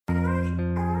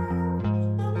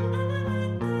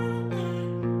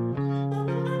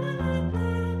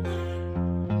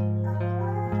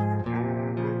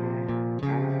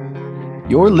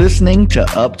You're listening to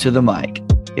Up to the Mic.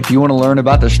 If you want to learn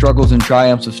about the struggles and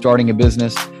triumphs of starting a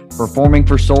business, performing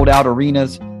for sold-out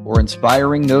arenas, or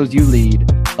inspiring those you lead,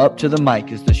 Up to the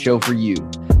Mic is the show for you.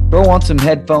 Throw on some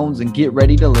headphones and get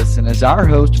ready to listen as our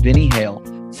host, Vinny Hale,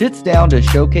 sits down to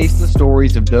showcase the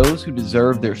stories of those who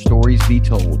deserve their stories be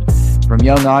told. From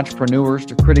young entrepreneurs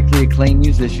to critically acclaimed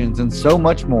musicians and so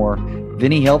much more,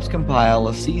 Vinny helps compile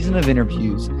a season of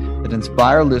interviews that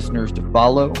inspire listeners to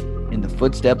follow in the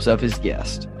footsteps of his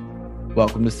guest.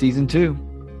 Welcome to Season 2.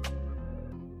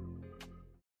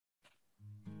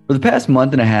 For the past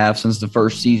month and a half since the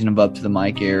first season of Up to the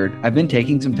Mic aired, I've been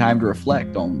taking some time to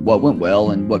reflect on what went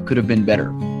well and what could have been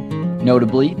better.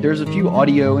 Notably, there's a few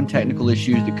audio and technical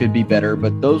issues that could be better,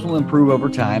 but those will improve over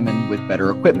time and with better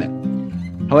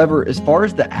equipment. However, as far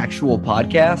as the actual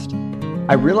podcast,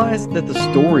 I realized that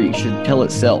the story should tell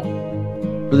itself.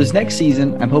 For this next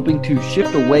season, I'm hoping to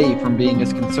shift away from being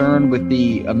as concerned with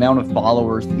the amount of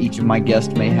followers that each of my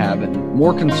guests may have and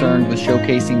more concerned with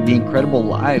showcasing the incredible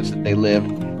lives that they live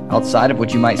outside of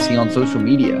what you might see on social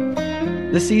media.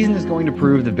 This season is going to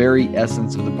prove the very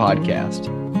essence of the podcast,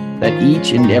 that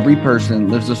each and every person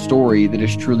lives a story that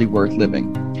is truly worth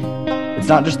living. It's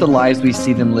not just the lives we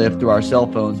see them live through our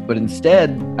cell phones, but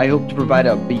instead, I hope to provide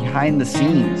a behind the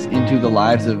scenes into the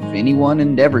lives of anyone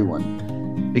and everyone.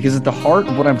 Because at the heart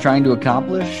of what I'm trying to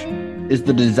accomplish is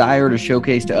the desire to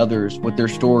showcase to others what their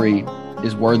story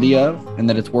is worthy of and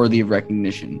that it's worthy of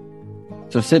recognition.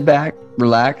 So sit back,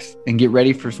 relax, and get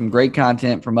ready for some great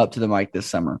content from Up to the Mic this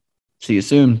summer. See you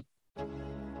soon.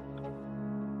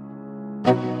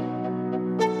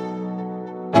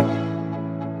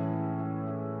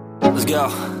 Let's go.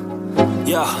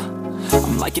 Yo,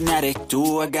 I'm like an addict.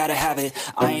 Do I gotta have it?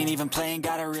 I ain't even playing,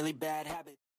 got a really bad habit.